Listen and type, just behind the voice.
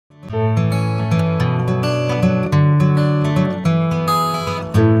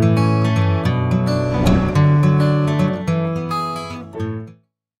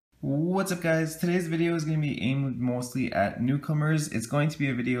What's up guys, today's video is going to be aimed mostly at newcomers. It's going to be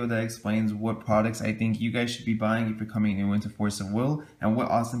a video that explains what products I think you guys should be buying if you're coming new into Force of Will, and what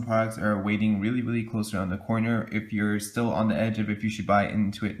awesome products are waiting really close around the corner if you're still on the edge of if you should buy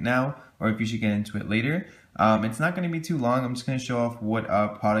into it now or if you should get into it later. It's not going to be too long. I'm just going to show off what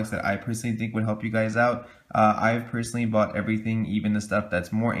products that I personally think would help you guys out. I've personally bought everything, even the stuff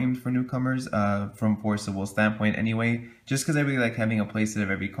that's more aimed for newcomers from Force of Will standpoint anyway, just because I really like having a playset of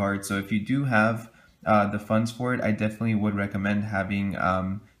every card. So if you do have the funds for it, I definitely would recommend having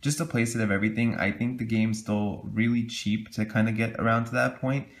just a playset of everything. I think the game's still really cheap to kind of get around to that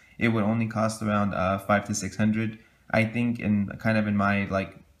point. It would only cost around $500 to $600. I think in my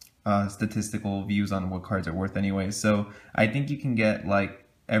like statistical views on what cards are worth anyway. So I think you can get like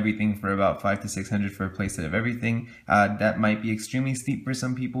everything for about $500 to $600 for a playset of everything. That might be extremely steep for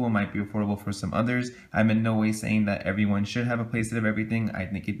some people, it might be affordable for some others. I'm in no way saying that everyone should have a playset of everything. I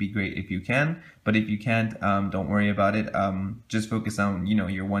think it'd be great if you can, but if you can't, don't worry about it. Just focus on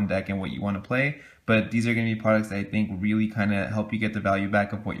your one deck and what you want to play. But these are going to be products that I think really kind of help you get the value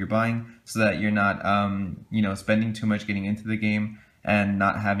back of what you're buying, so that you're not spending too much getting into the game and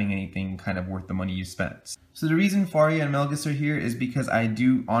not having anything kind of worth the money you spent. So the reason Faria and Melgus are here is because I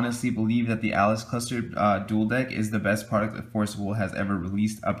do honestly believe that the Alice clustered dual deck is the best product that Force of Will has ever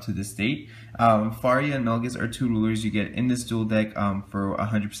released up to this date. Faria and Melgus are two rulers you get in this dual deck for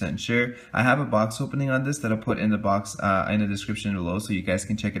 100% share. I have a box opening on this that I'll put in the box in the description below, so you guys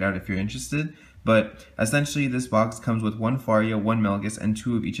can check it out if you're interested. But essentially this box comes with one Faria, one Melgus, and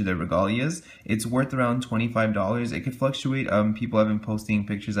two of each of their regalias. It's worth around $25. It could fluctuate. People have been posting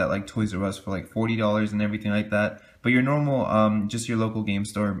pictures at like Toys R Us for like $40 and everything like that. But your normal, just your local game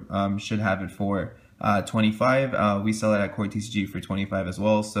store should have it for $25. We sell it at CoreTCG for $25 as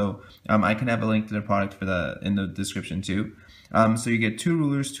well. So I can have a link to the product for that in the description too. So you get two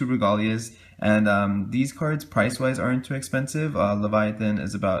rulers, two regalias, and these cards price-wise aren't too expensive. Leviathan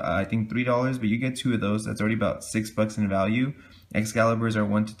is about I think $3, but you get two of those. That's already about $6 in value. Excaliburs are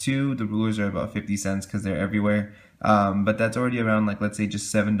 1 to 2. The rulers are about 50 cents because they're everywhere. But that's already around, like, let's say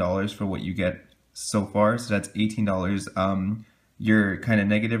just $7 for what you get so far. So that's $18. You're kind of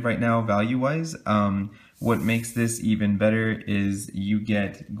negative right now value-wise. What makes this even better is you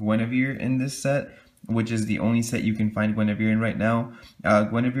get Guinevere in this set, which is the only set you can find Guinevere in right now.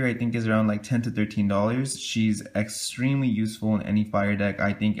 Guinevere I think is around like $10 to $13. She's extremely useful in any fire deck.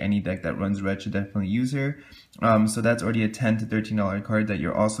 I think any deck that runs red should definitely use her. So that's already a $10 to $13 card that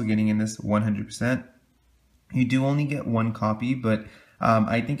you're also getting in this 100%. You do only get one copy, but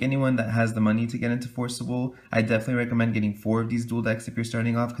I think anyone that has the money to get into Force of Will, I definitely recommend getting 4 of these dual decks if you're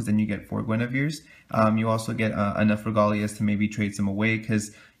starting off, because then you get 4 Guineveres. You also get enough regalias to maybe trade some away,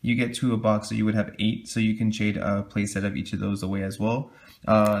 because you get 2 a box, so you would have 8, so you can trade a playset of each of those away as well.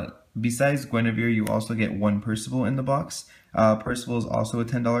 Besides Guinevere, you also get 1 Percival in the box. Percival is also a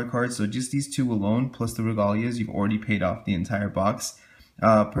 $10 card, so just these 2 alone, plus the regalias, you've already paid off the entire box.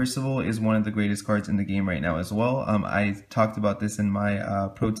 Percival is one of the greatest cards in the game right now as well. I talked about this in my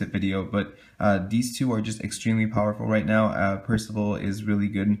pro tip video, but these 2 are just extremely powerful right now. Percival is really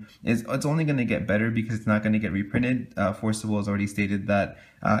good. It's only going to get better because it's not going to get reprinted. Force of Will has already stated that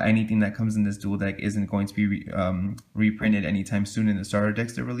anything that comes in this dual deck isn't going to be reprinted anytime soon in the starter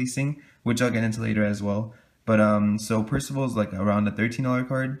decks they're releasing, which I'll get into later as well. But so Percival is like around a $13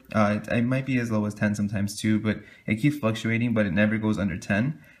 card. It might be as low as 10 sometimes too, but it keeps fluctuating, but it never goes under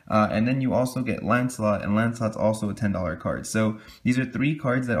 10. And then you also get Lancelot, and Lancelot's also a $10 card. So these are 3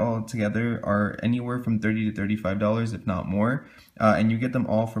 cards that all together are anywhere from $30 to $35, if not more. And you get them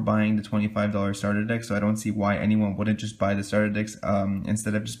all for buying the $25 starter deck, so I don't see why anyone wouldn't just buy the starter decks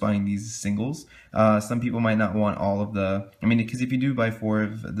instead of just buying these singles. Some people might not want all of the, because if you do buy 4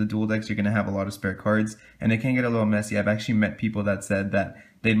 of the dual decks, you're going to have a lot of spare cards, and it can get a little messy. I've actually met people that said that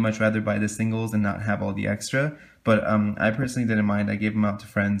they'd much rather buy the singles and not have all the extra. But I personally didn't mind. I gave them out to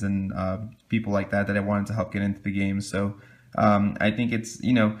friends and people like that I wanted to help get into the game. So I think it's,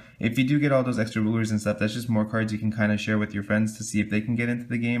 if you do get all those extra rulers and stuff, that's just more cards you can kind of share with your friends to see if they can get into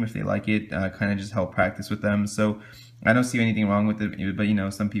the game, if they like it, kind of just help practice with them. So I don't see anything wrong with it,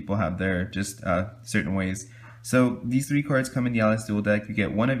 but some people have their just certain ways. So these 3 cards come in the Alice dual deck. You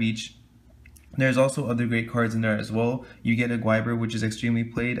get 1 of each. There's also other great cards in there as well. You get a Gwyber, which is extremely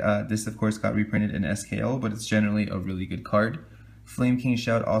played. This of course got reprinted in SKL, but it's generally a really good card. Flame King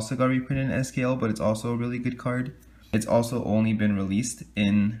Shout also got reprinted in SKL, but it's also a really good card. It's also only been released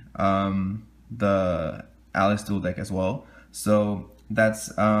in the Alice dual deck as well. So that's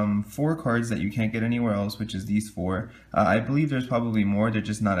 4 cards that you can't get anywhere else, which is these 4. I believe there's probably more, they're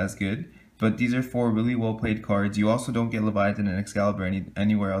just not as good. but these are 4 really well played cards. You also don't get Leviathan and Excalibur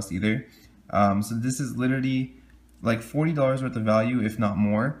anywhere else either. So this is literally like $40 worth of value, if not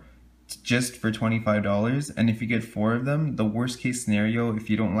more, just for $25. And if you get 4 of them, the worst case scenario, if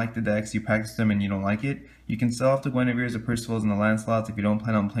you don't like the decks, you practice them and you don't like it, you can sell off the Guinevere's or Percival's and the Lancelots if you don't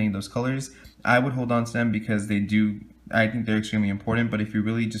plan on playing those colors. I would hold on to them because they do, I think they're extremely important, but if you're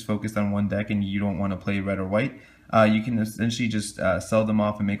really just focused on one deck and you don't want to play red or white, you can essentially just sell them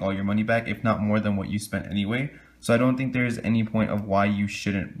off and make all your money back, if not more than what you spent anyway. So I don't think there's any point of why you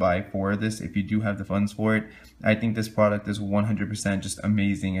shouldn't buy 4 of this if you do have the funds for it. I think this product is 100% just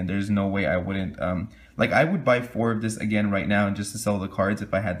amazing, and there's no way I wouldn't. Like, I would buy 4 of this again right now just to sell the cards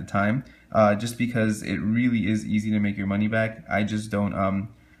if I had the time, just because it really is easy to make your money back. I just don't,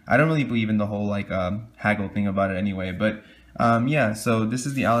 I don't really believe in the whole like haggle thing about it anyway, but yeah, so this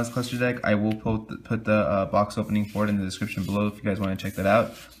is the Alice Cluster deck. I will put the box opening for it in the description below if you guys want to check that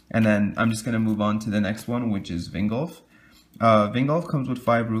out. And then I'm just going to move on to the next one, which is Vingolf. Vingolf comes with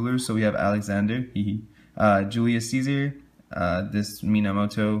 5 rulers, so we have Alexander, Julius Caesar, this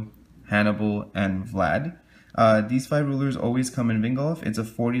Minamoto, Hannibal, and Vlad. These 5 rulers always come in Vingolf. It's a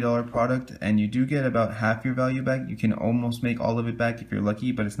 $40 product, and you do get about half your value back. You can almost make all of it back if you're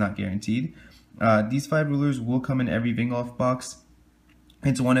lucky, but it's not guaranteed. These 5 rulers will come in every Vingolf box.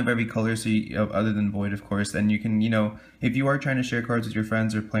 It's one of every color, so other than Void, of course. And you can, if you are trying to share cards with your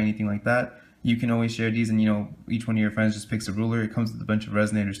friends or play anything like that, you can always share these, and each one of your friends just picks a ruler. It comes with a bunch of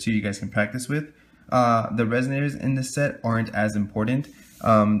resonators too you guys can practice with. The resonators in this set aren't as important.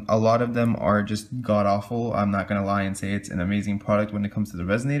 A lot of them are just god-awful. I'm not going to lie and say it's an amazing product when it comes to the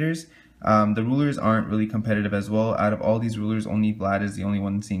resonators. The rulers aren't really competitive as well. Out of all these rulers, only Vlad is the only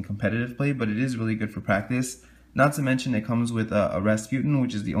one seeing competitive play, but it is really good for practice. Not to mention it comes with a Rasputin,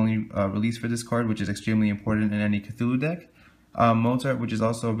 which is the only release for this card, which is extremely important in any Cthulhu deck. Mozart, which is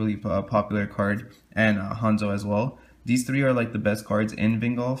also a really popular card, and Hanzo as well. These 3 are like the best cards in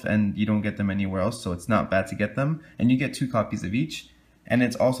Vingolf, and you don't get them anywhere else, so it's not bad to get them. And you get 2 copies of each. And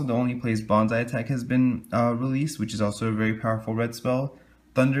it's also the only place Bonsai Attack has been released, which is also a very powerful red spell.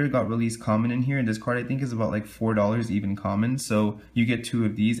 Thunder got released common in here, and this card I think is about like $4 even common, so you get 2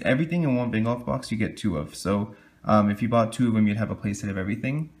 of these. Everything in one Vingolf box you get 2 of, so if you bought 2 of them, you'd have a playset of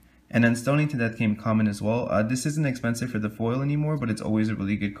everything. And then Stoning to Death came common as well. This isn't expensive for the foil anymore, but it's always a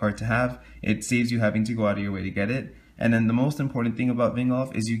really good card to have. It saves you having to go out of your way to get it. And then the most important thing about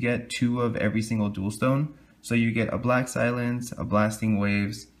Vingolf is you get 2 of every single dual stone. So you get a Black Silence, a Blasting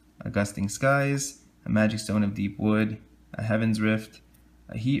Waves, a Gusting Skies, a Magic Stone of Deep Wood, a Heaven's Rift,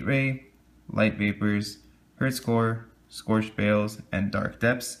 a Heat Ray, Light Vapors, Hurt Score, Scorched Bales, and Dark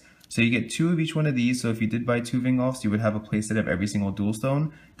Depths. So you get 2 of each one of these, so if you did buy 2 Vingolfs, you would have a playset of every single dual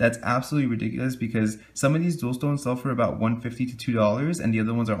stone. That's absolutely ridiculous because some of these dual stones sell for about $1.50 to $2, and the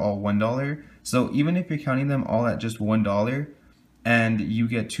other ones are all $1. So even if you're counting them all at just $1, and you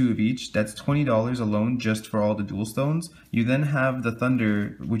get 2 of each, that's $20 alone just for all the dual stones. You then have the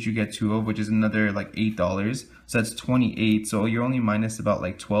Thunder, which you get 2 of, which is another like $8, so that's 28, so you're only minus about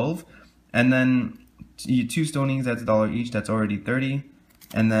like 12. And then 2 Stonings, that's $1 each, that's already 30.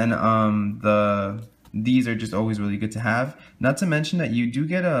 And then these are just always really good to have. Not to mention that you do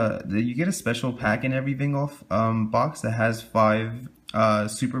get a special pack in every Vingolf box that has 5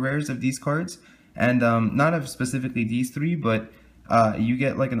 super rares of these cards, and not of specifically these 3, but you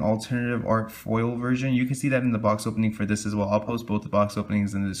get like an alternative art foil version. You can see that in the box opening for this as well. I'll post both the box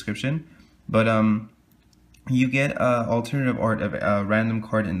openings in the description. But you get alternative art of a random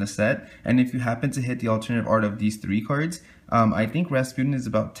card in the set, and if you happen to hit the alternative art of these 3 cards, I think Rasputin is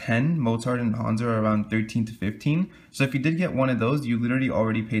about 10, Mozart and Hanzo are around 13 to 15. So if you did get one of those, you literally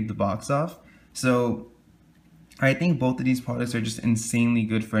already paid the box off. So I think both of these products are just insanely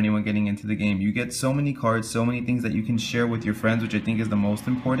good for anyone getting into the game. You get so many cards, so many things that you can share with your friends, which I think is the most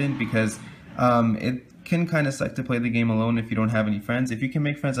important, because it can kind of suck to play the game alone if you don't have any friends. If you can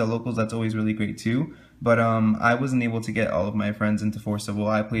make friends at locals, that's always really great too. But I wasn't able to get all of my friends into Force of Will.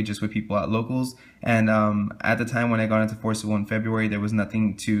 I played just with people at locals, and at the time when I got into Force of Will in February, there was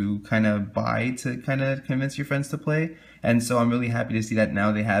nothing to kind of buy to kind of convince your friends to play. And so I'm really happy to see that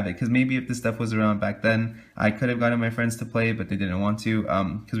now they have it, because maybe if this stuff was around back then, I could have gotten my friends to play, but they didn't want to,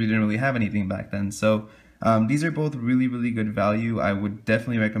 because we didn't really have anything back then. So these are both really, really good value. I would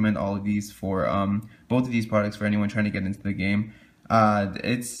definitely recommend all of these for both of these products for anyone trying to get into the game.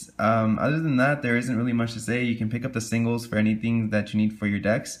 Other than that, there isn't really much to say. You can pick up the singles for anything that you need for your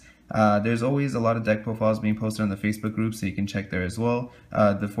decks. There's always a lot of deck profiles being posted on the Facebook group, so you can check there as well.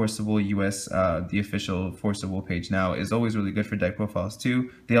 The Forcible US, the official Forcible page now, is always really good for deck profiles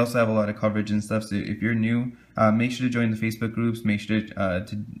too. They also have a lot of coverage and stuff, so if you're new, make sure to join the Facebook groups. Make sure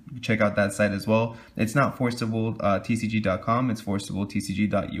to check out that site as well. It's not forcibletcg.com, it's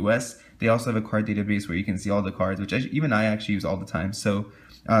forcibletcg.us. They also have a card database where you can see all the cards, which even I actually use all the time, so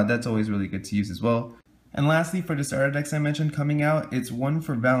that's always really good to use as well. And lastly, for the starter decks I mentioned coming out, it's one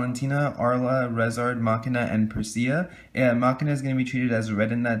for Valentina, Arla, Rezard, Machina, and Persea. Machina is going to be treated as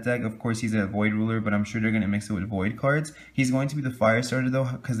red in that deck. Of course, he's a Void ruler, but I'm sure they're going to mix it with Void cards. He's going to be the fire starter though,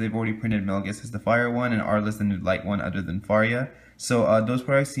 because they've already printed Melgus as the fire one, and Arla's the new light one other than Faria. So those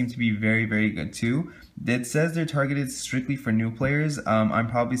products seem to be very, very good too. It says they're targeted strictly for new players. I'm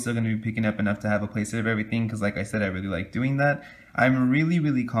probably still going to be picking up enough to have a playset of everything, because like I said, I really like doing that. I'm really,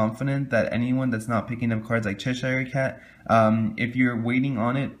 really confident that anyone that's not picking up cards like Cheshire Cat, if you're waiting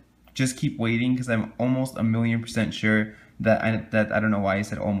on it, just keep waiting, because I'm almost 1,000,000% sure that I don't know why I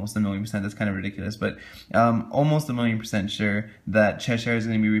said almost 1,000,000%, that's kind of ridiculous, but almost 1,000,000% sure that Cheshire is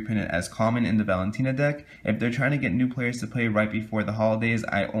going to be reprinted as common in the Valentina deck. If they're trying to get new players to play right before the holidays,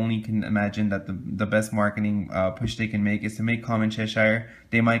 I only can imagine that the best marketing push they can make is to make common Cheshire.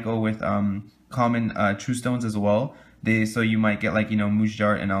 They might go with common True Stones as well. So you might get like,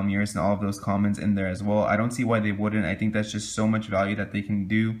 Mujjar and Almiris and all of those commons in there as well. I don't see why they wouldn't. I think that's just so much value that they can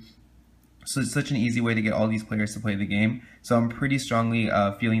do. So it's such an easy way to get all these players to play the game. So I'm pretty strongly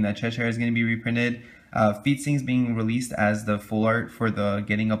feeling that Cheshire is going to be reprinted. Featsing is being released as the full art for the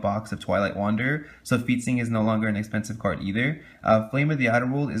getting a box of Twilight Wanderer. So Featsing is no longer an expensive card either. Flame of the Outer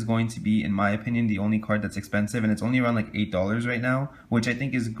World is going to be, in my opinion, the only card that's expensive, and it's only around like $8 right now, which I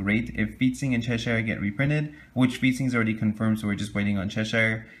think is great. If Featsing and Cheshire get reprinted, which Featsing is already confirmed, so we're just waiting on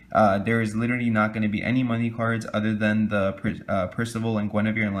Cheshire, there is literally not going to be any money cards other than the Percival and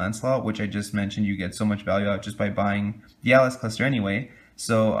Guinevere and Lancelot, which I just mentioned you get so much value out just by buying the Alice cluster anyway.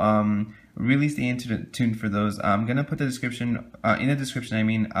 So really stay tuned for those. I'm going to put the description, in the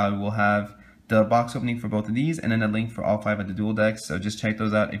description I will have the box opening for both of these and then a link for all 5 of the dual decks, so just check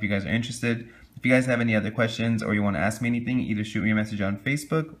those out if you guys are interested. If you guys have any other questions or you want to ask me anything, either shoot me a message on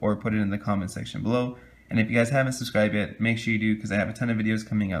Facebook or put it in the comment section below. And if you guys haven't subscribed yet, make sure you do, because I have a ton of videos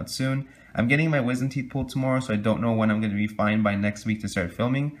coming out soon. I'm getting my wisdom teeth pulled tomorrow, so I don't know when I'm going to be fine by next week to start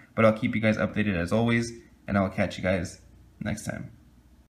filming, but I'll keep you guys updated as always, and I'll catch you guys next time.